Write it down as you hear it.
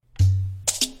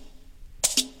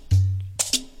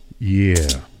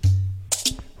Yeah.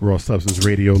 Raw Substance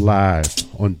Radio live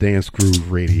on Dance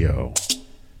Groove Radio.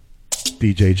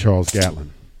 DJ Charles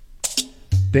Gatlin.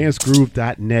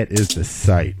 DanceGroove.net is the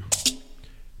site.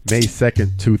 May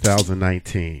 2nd,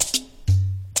 2019.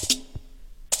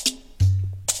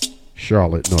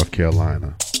 Charlotte, North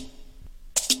Carolina.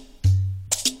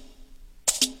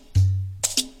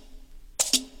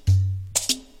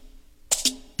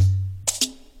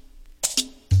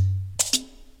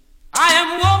 I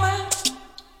am woman,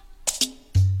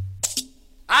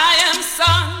 I am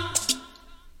son,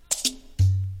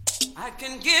 I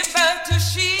can give birth to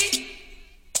sheep,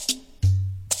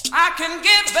 I can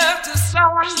give birth to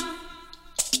son,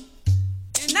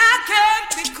 and I can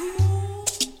be cool,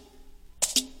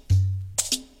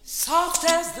 soft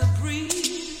as the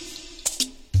breeze.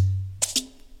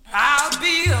 I'll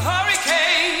be a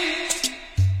hurricane,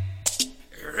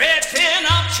 red pin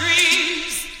of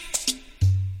trees.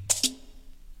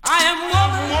 I am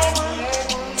woman,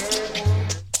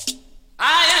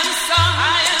 I am son,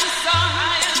 I am son,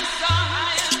 I am son,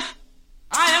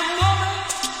 I am woman,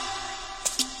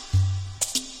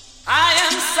 I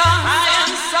am son, I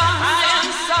am son, I am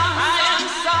son, I am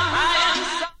son, I am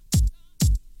son.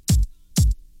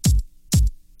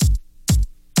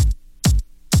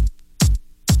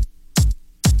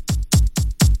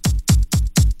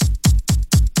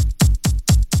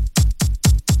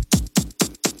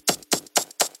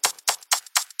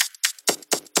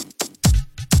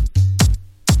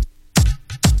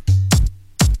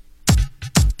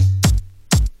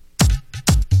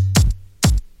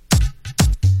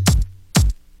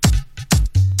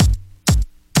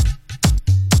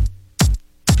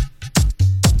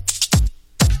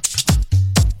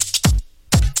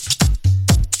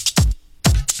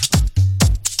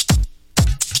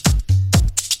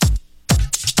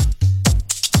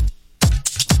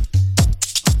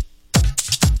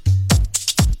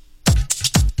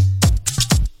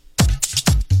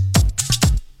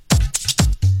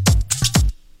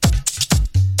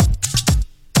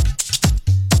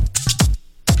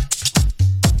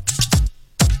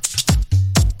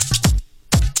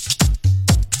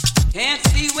 Can't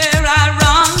see where I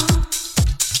run,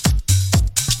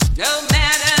 no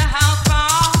matter how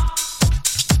far.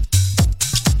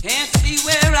 Can't see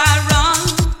where I run,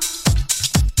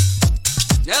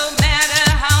 no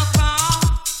matter how far.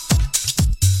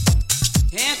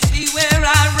 Can't see where I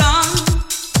run,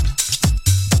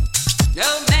 no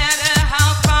matter how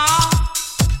far.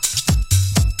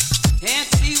 Can't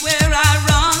see where I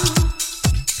run,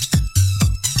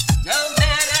 no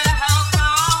matter how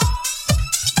far.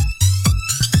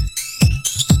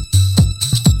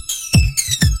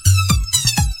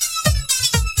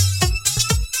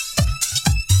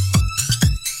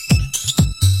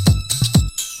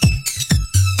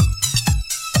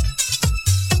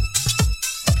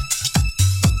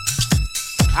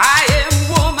 I am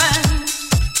woman,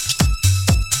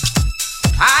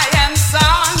 I am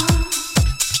son,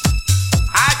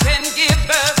 I can give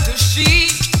birth to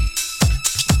sheep,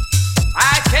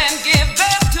 I can give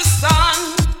birth to son,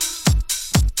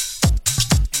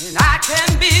 and I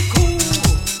can be cool,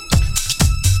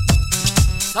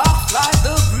 soft like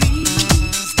the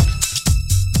breeze.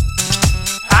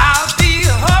 I'll be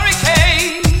a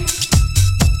hurricane,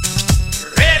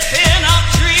 red pin of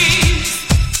trees.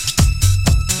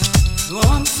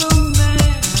 Once a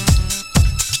man,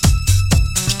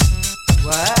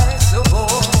 twice a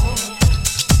boy.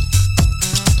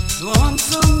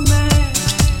 Once a man,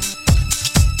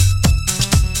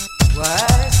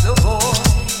 twice a boy.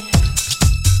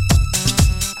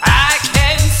 I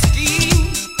can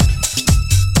scheme,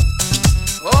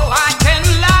 oh I can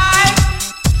lie.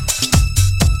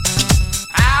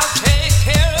 I'll take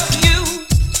care of you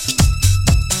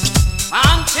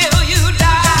until you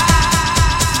die.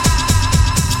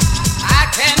 I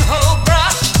can hold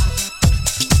brush,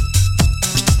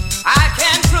 I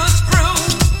can push broom,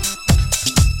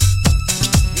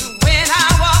 and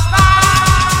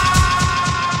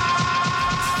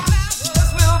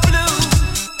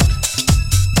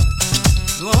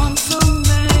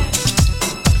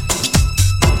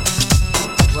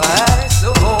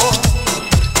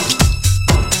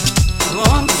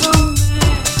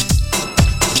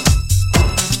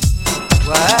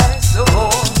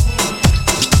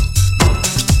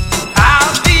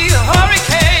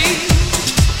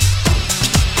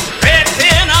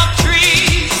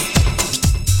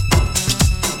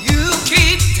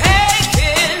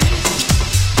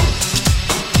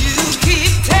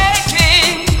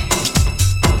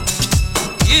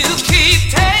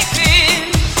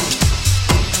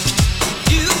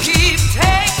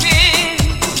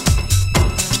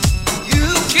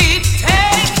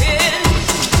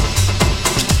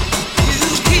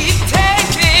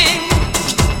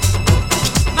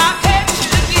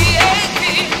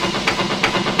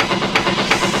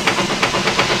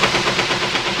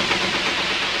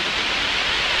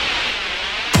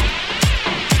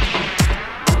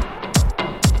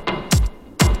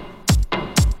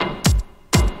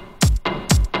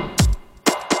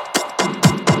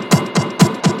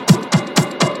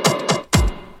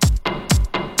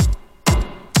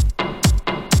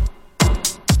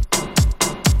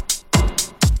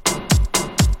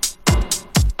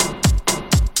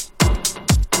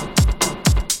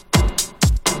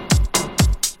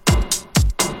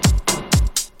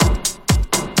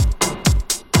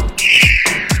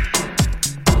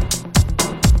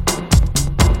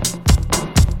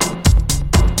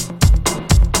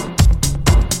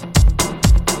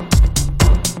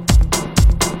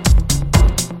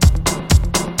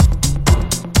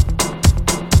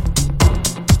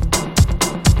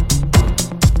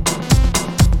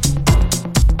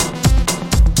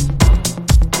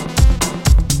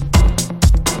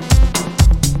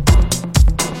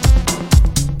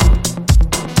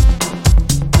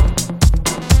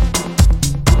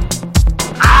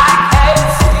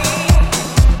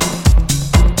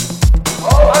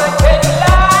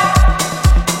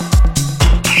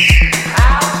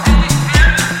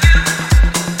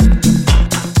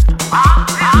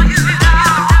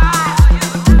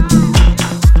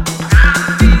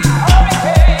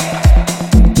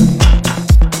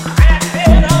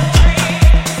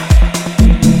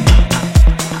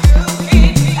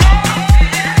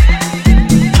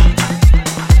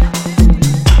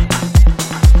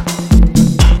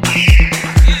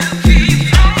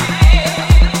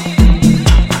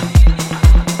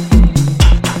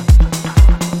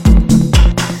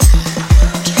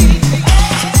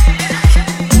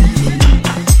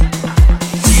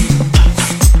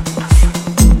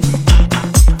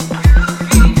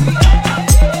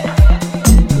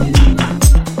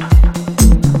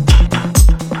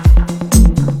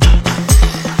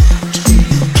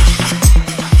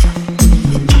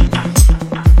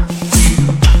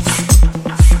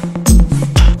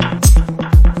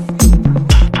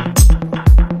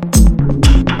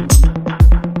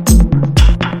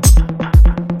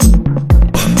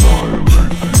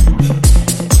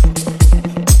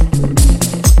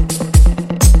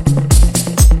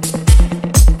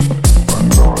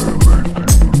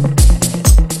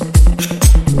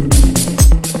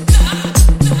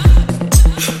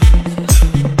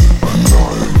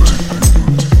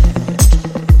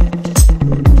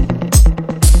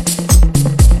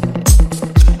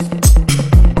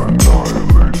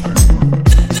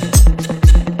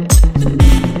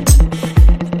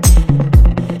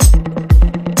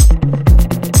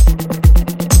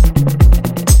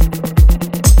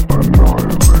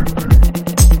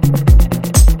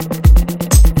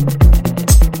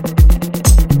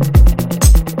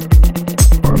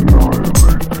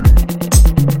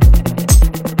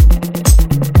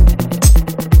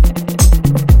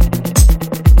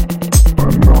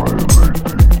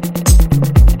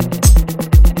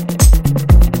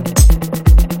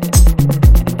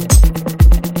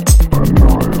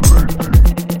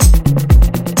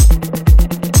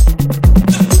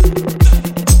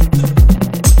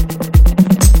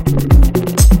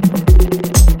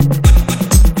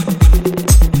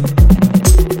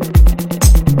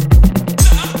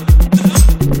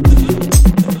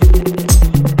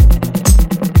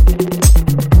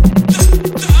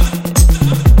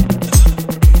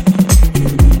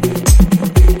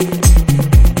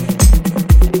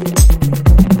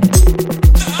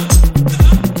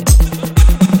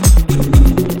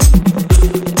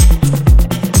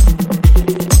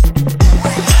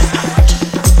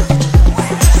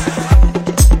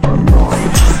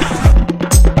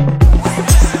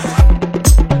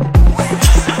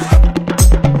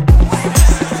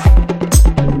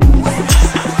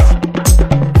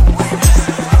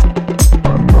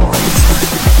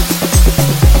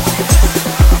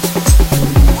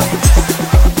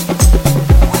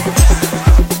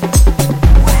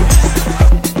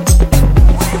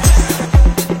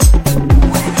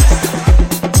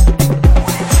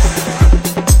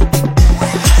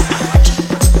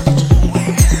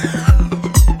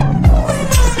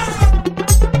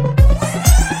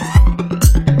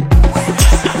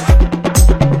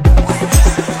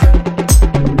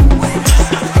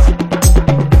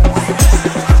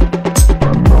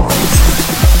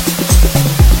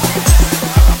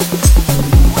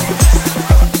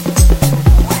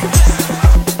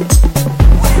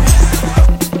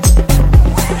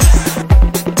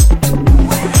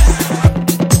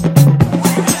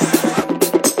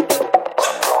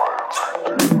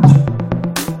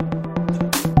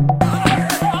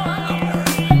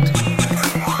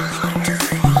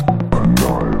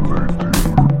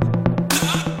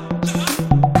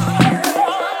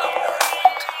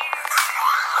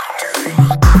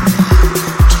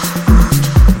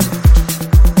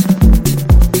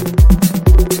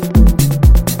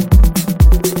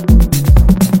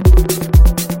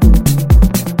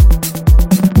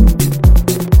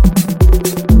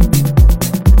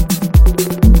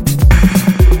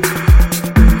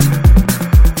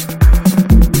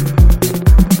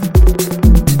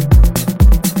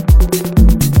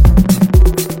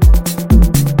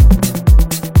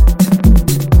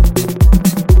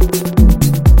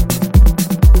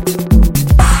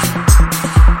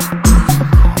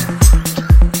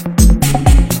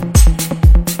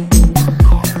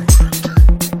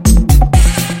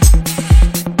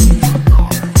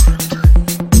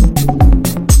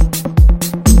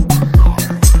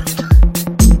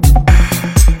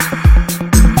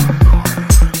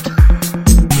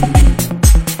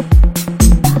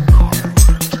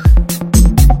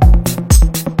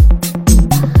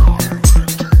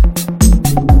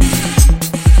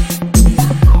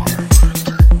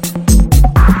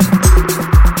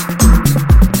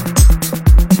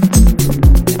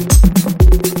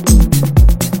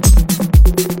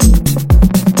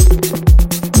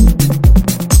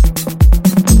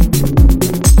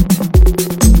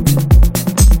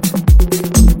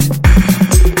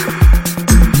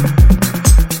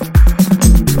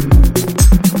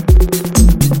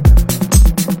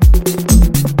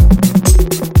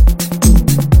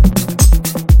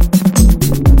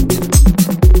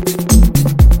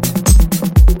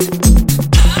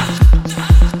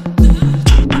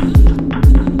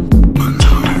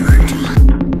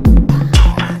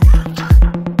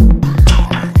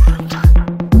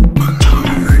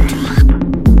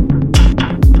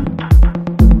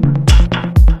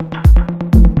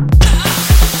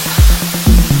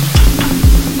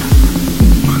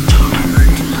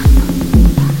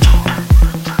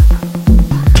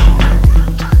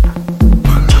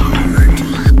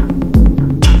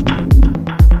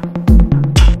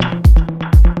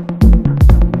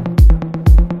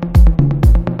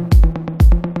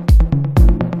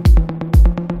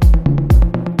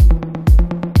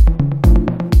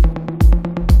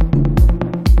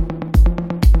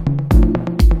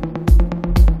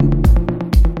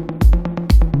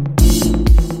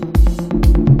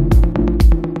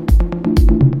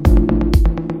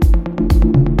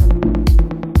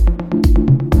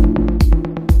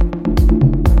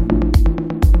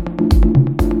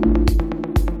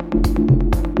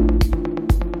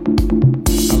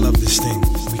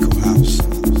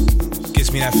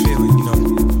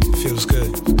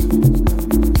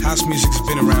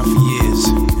around for years,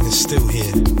 and it's still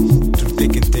here, through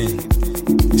thick and thin.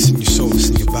 It's in your soul, it's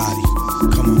in your body.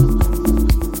 Come on.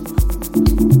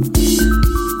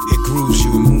 It grooves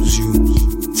you, it moves you,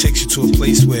 takes you to a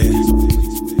place where you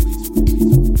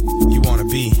wanna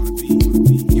be,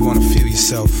 you wanna feel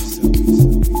yourself.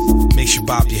 Makes you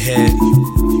bob your head,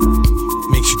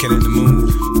 makes you get in the mood.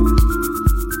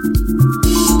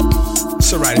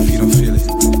 It's alright if you don't feel it,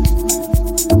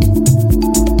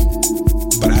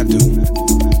 but I do.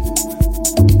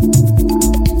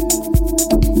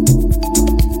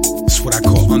 It's what I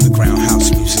call underground house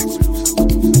music.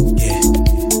 Yeah.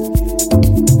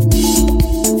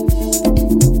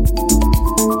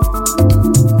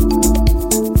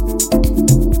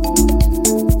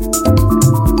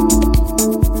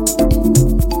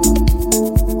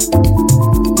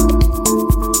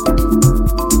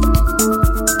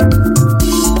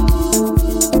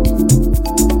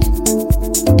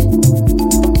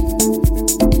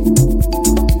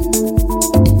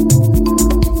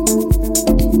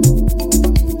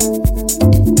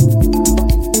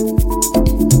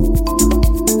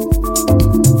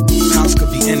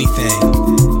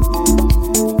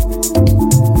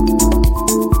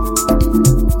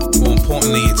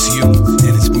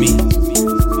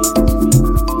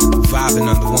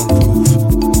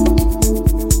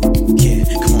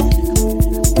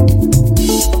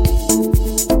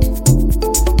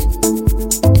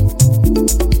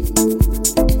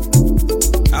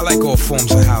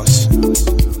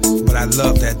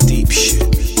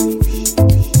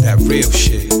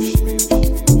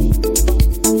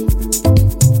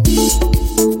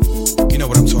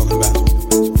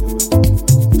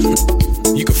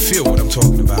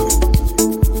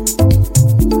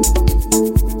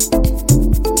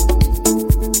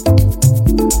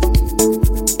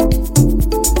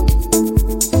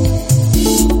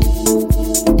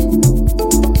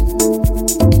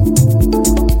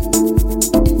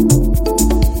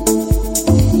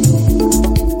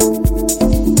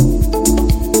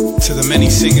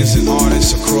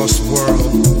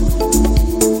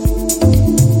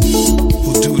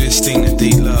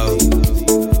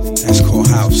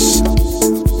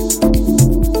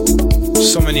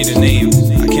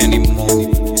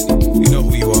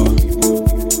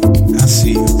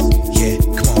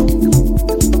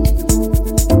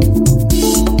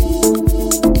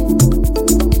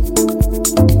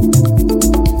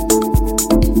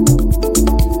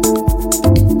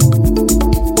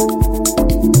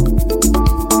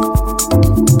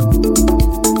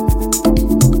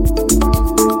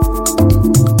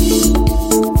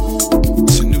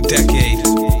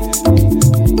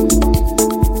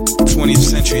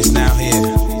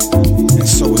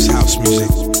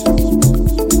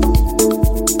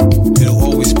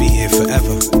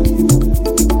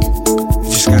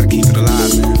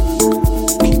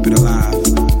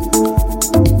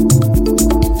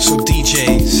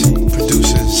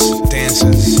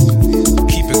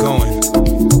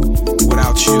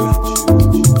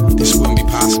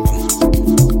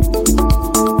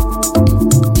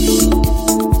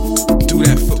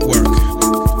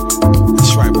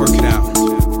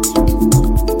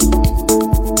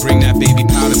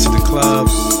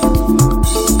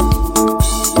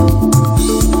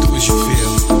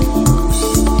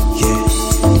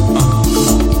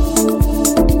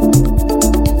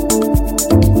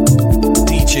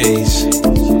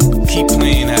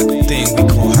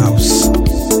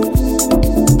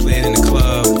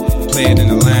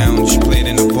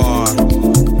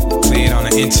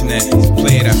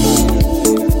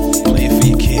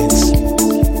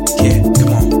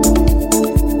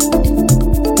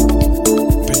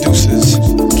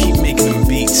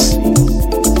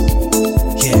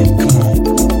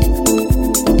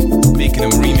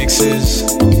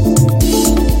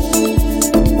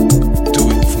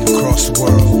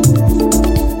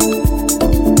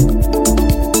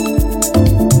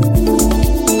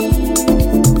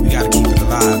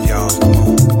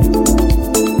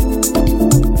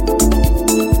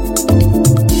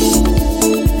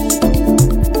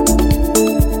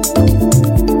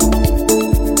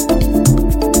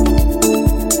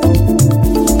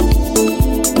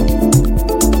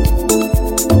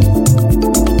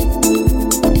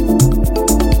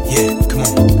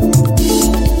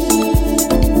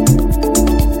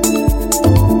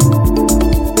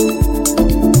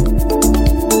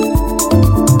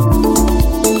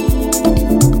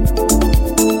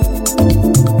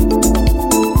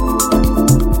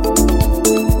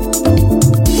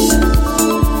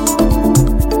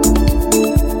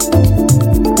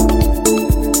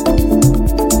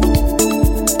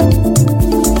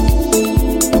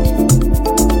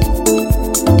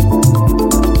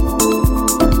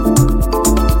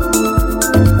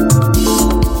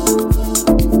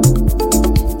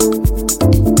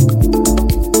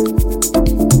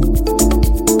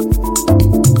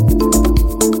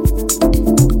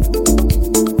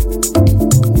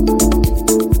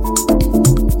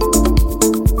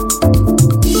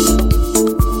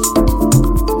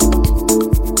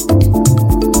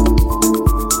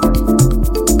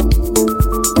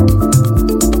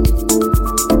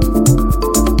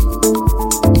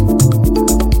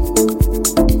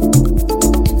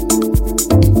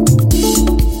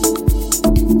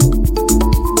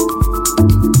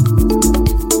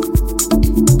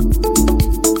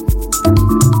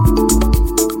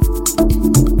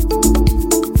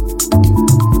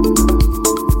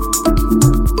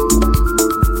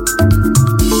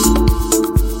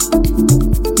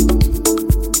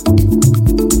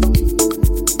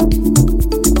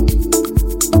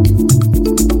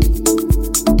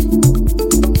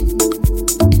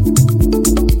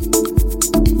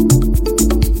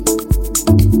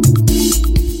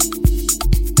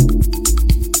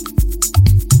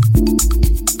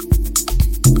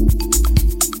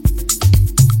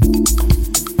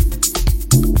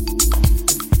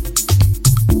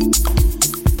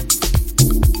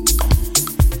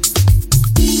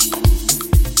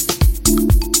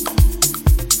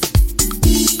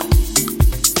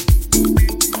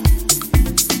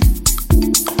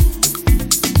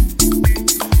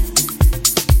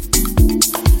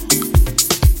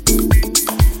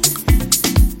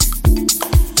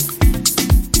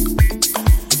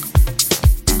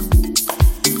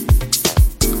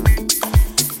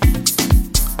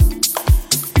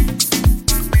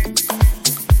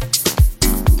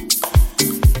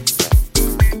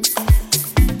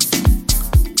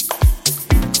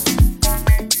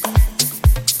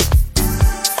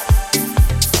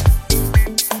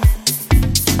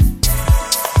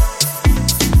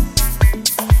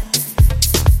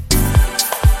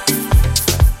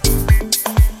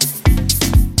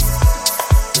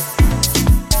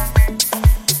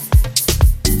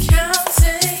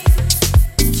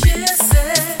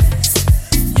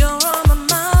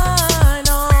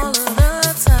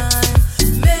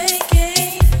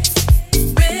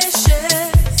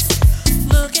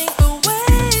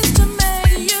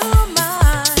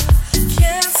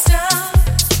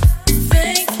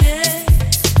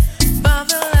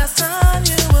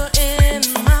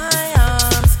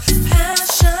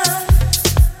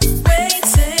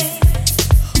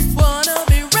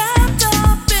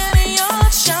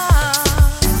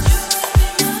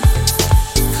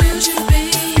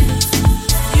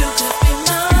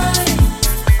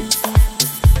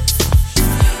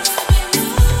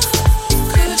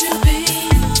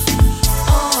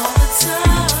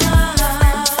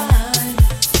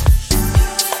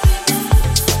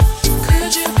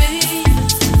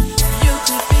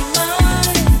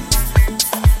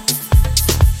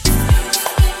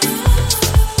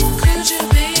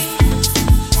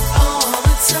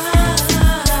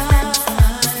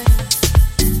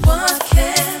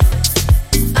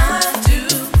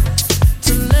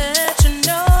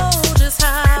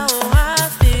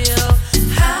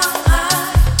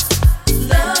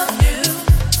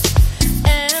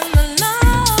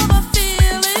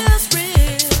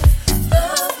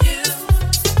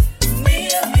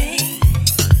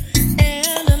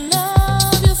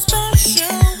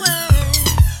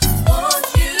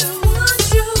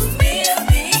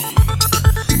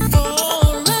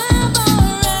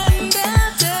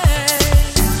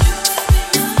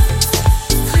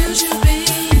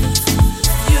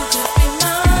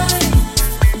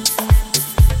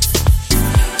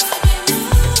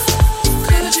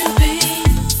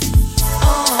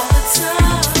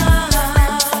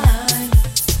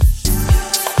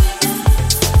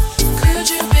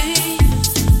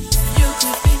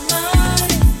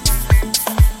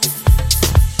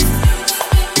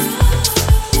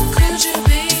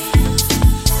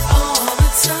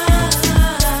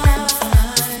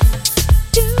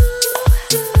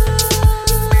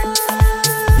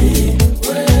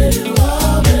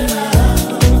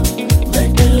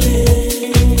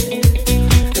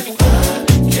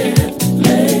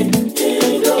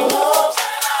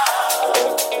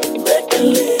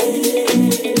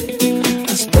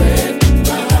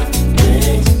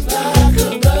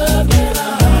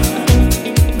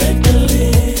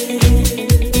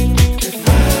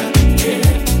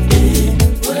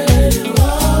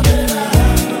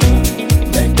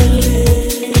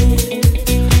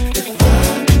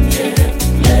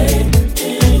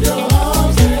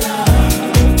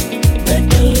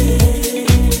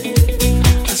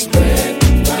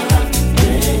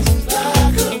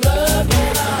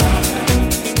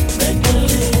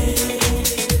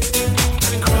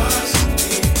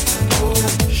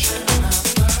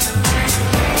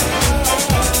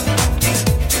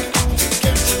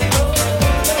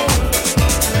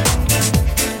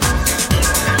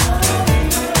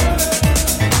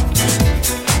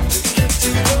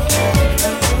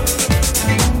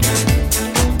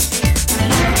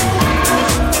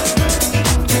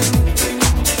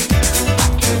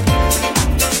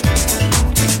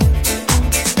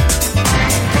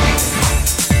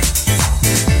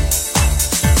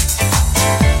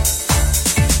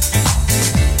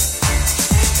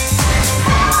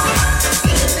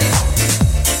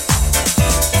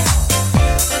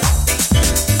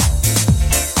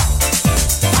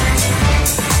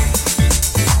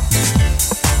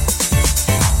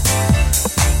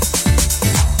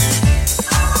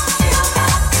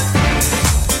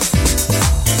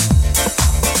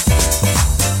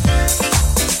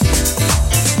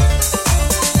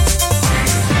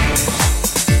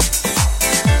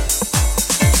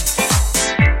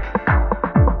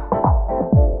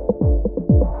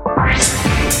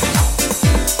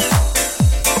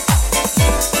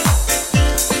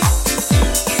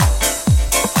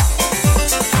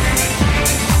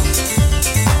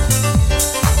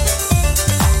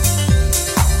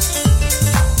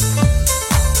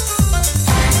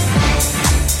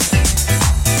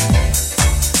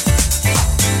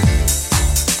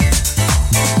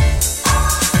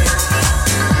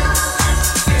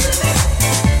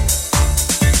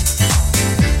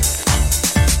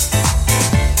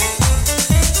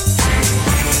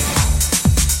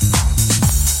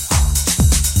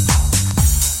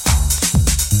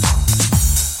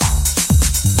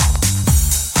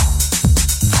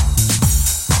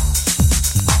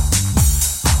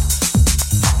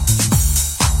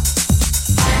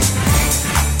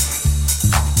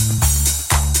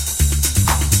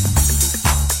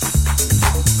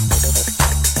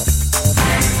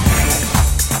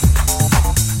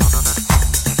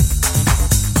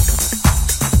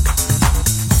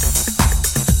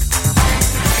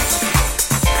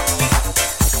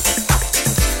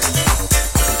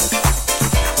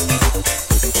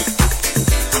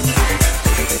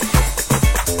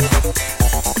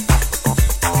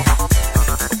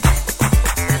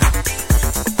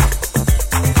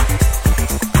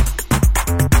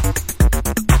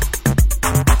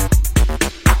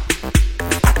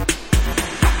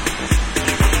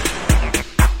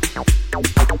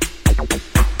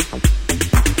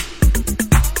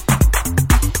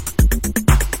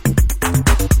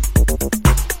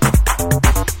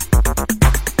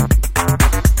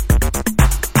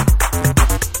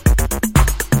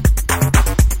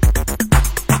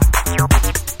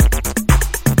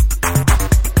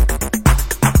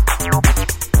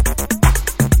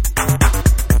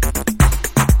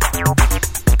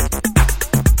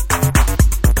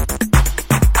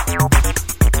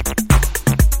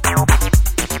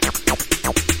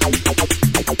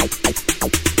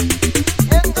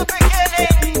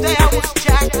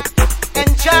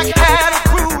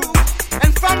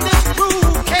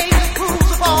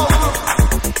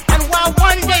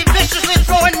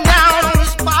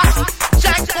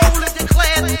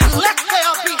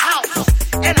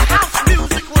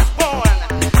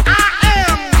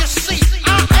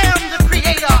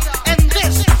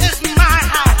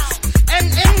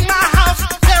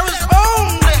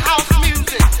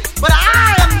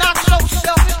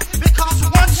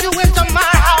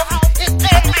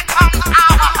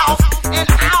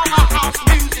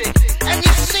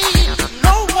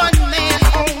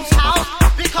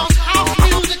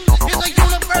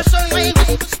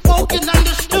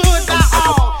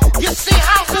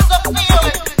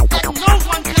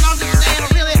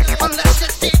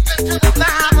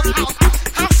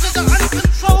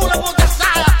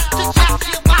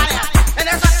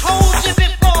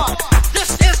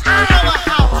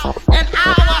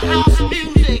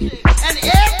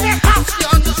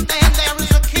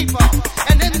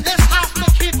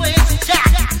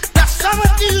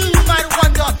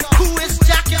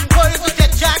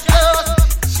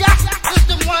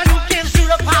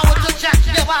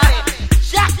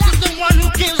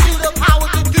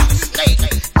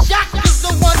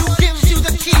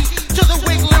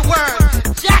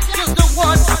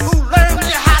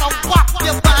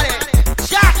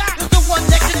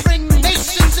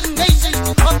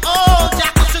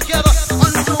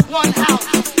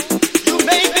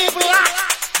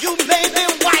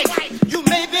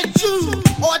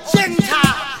 or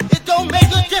Gentile, it don't make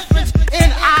a difference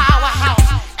in our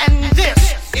house. And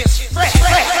this is fresh.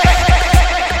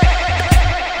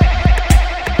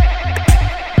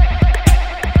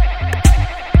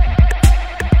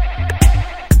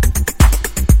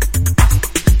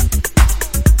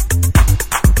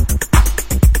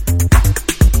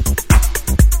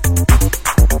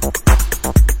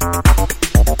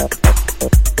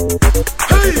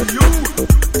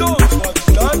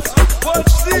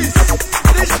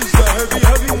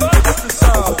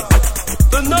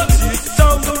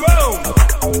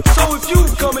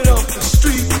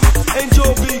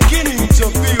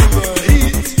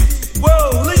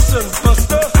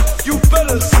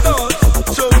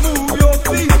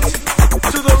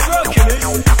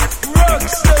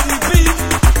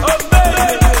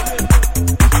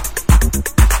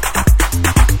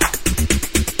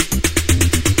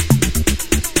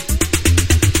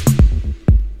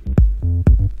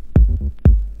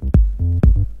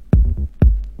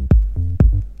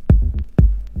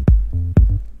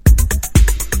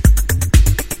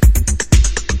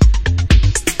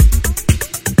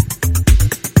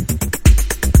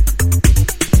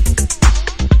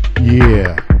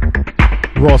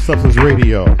 Substance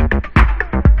Radio,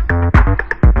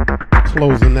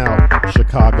 closing out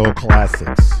Chicago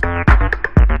classics,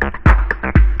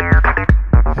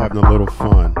 having a little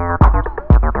fun.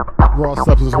 Raw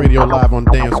Substance Radio live on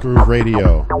Dance Groove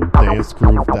Radio.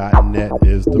 DanceGroove.net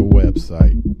is the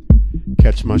website.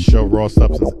 Catch my show Raw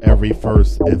Substance every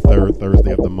first and third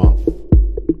Thursday of the month,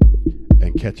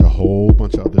 and catch a whole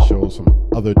bunch of other shows from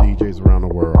other DJs around the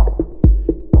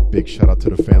world. Big shout out to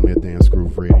the family at Dance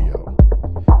Groove Radio.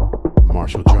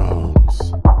 Marshall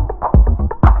Jones.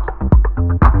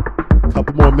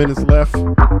 Couple more minutes left,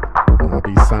 and I'll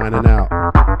be signing out.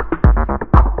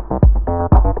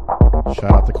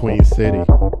 Shout out to Queen City,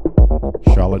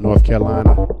 Charlotte, North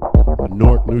Carolina,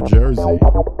 Newark, New Jersey,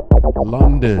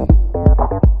 London,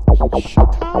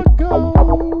 Chicago.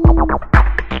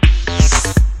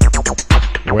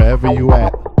 Wherever you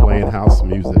at, playing house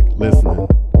music, listening,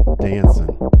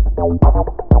 dancing.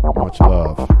 Much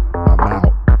love.